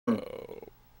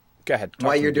Go ahead.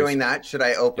 While you're doing that, should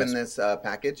I open this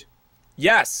package?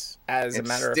 Yes, as a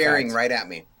matter of fact. It's staring right at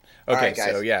me. Okay, right,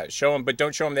 guys. so yeah, show them, but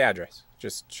don't show them the address.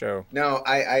 Just show. No,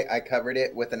 I covered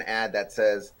it with an ad that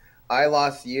says, I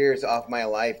lost years off my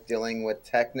life dealing with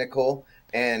technical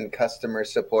and customer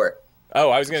support. Oh,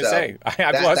 I was going to say,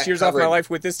 I've lost years off my life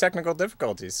with this technical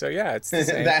difficulties. So yeah, it's the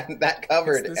same. that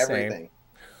covered everything. Same.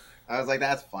 I was like,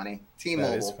 that's funny.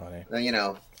 T-Mobile. That is funny. You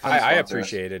know, I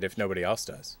appreciate it if nobody else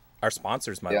does. Our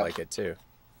sponsors might like it too.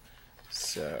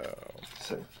 So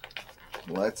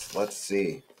let's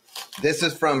see. This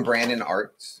is from Brandon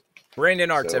Arts. Brandon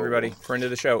Arts, everybody, friend of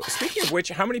the show. Speaking of which,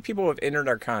 how many people have entered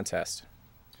our contest?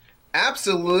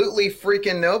 Absolutely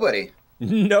freaking nobody.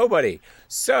 Nobody.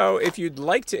 So if you'd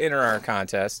like to enter our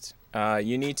contest,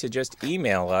 you need to just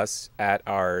email us at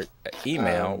our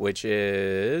email, which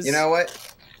is... You know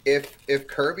what? If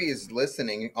Kirby is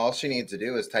listening, all she needs to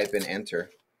do is type in enter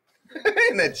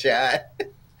in the chat.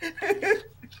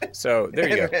 So there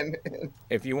you go.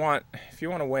 If you want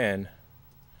to win,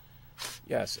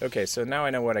 yes. Okay, so now I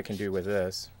know what I can do with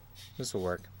this. This will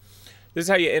work. This is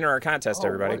how you enter our contest,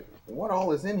 everybody. What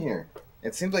all is in here?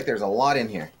 It seems like there's a lot in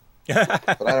here,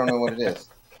 but I don't know what it is.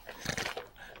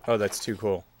 Oh, that's too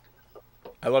cool.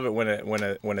 I love it when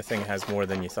a thing has more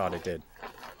than you thought it did.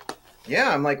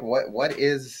 Yeah, I'm like, what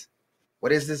is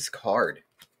this card?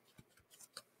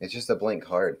 It's just a blank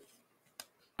card.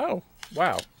 Oh,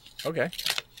 wow. Okay.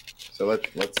 So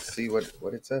let's see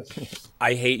what it says.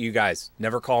 I hate you guys.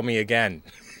 Never call me again.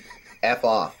 F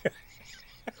off.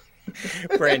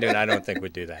 Brandon, I don't think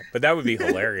would do that, but that would be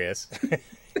hilarious.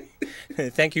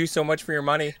 Thank you so much for your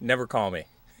money. Never call me.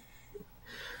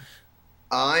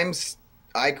 I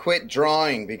quit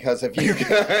drawing because of you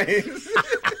guys.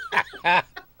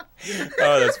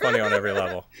 Oh, that's funny on every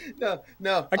level.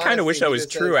 No. I kind of wish that was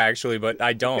true, actually, but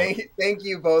I don't. Thank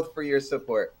you both for your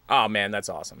support. Oh, man, that's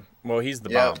awesome. Well, he's the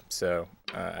bomb, so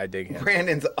I dig him.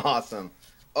 Brandon's awesome.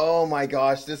 Oh, my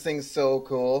gosh, this thing's so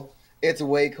cool. It's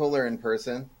way cooler in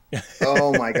person.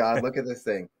 Oh, my God, look at this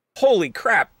thing. Holy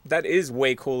crap, that is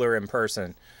way cooler in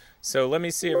person. So let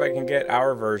me see if I can get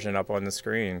our version up on the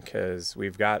screen, because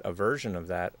we've got a version of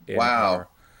that in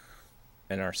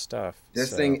our stuff.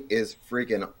 This thing is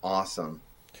freaking awesome.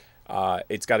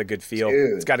 It's got a good feel.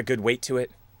 Dude. It's got a good weight to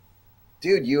it.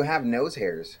 Dude, you have nose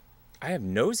hairs. I have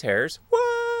nose hairs?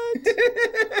 What?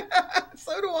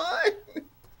 So do I.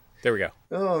 There we go.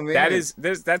 Oh, man.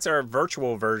 That's our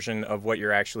virtual version of what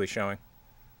you're actually showing.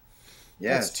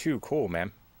 Yes. That's too cool,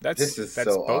 man. That's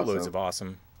so boatloads of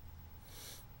awesome.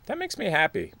 That makes me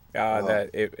happy that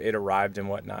it arrived and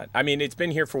whatnot. I mean, it's been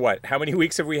here for what? How many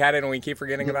weeks have we had it and we keep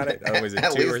forgetting about it? Oh, was it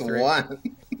At 2 least or 3? 1.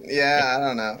 Yeah, I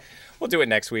don't know. We'll do it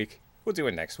next week.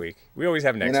 We always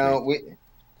have next week.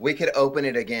 We could open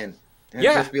it again. And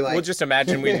just be like... we'll just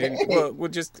imagine we didn't.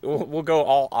 We'll go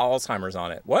all Alzheimer's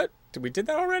on it. What? We did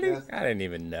that already? Yes. I didn't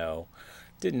even know.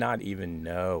 Did not even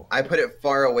know. I put it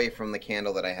far away from the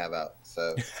candle that I have out,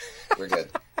 so we're good.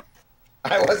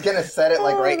 I was gonna set it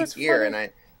like right here, funny.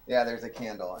 And there's a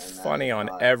candle. And funny on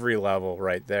every level,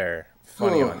 right there.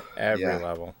 Funny on every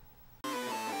level.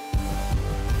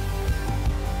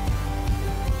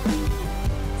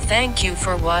 Thank you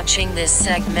for watching this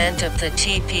segment of the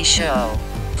TP Show.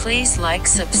 Please like,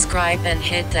 subscribe, and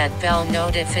hit that bell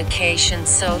notification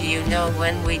so you know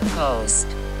when we post.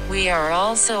 We are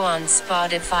also on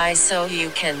Spotify so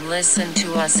you can listen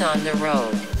to us on the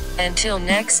road. Until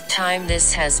next time,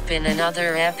 this has been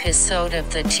another episode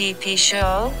of the TP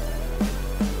Show.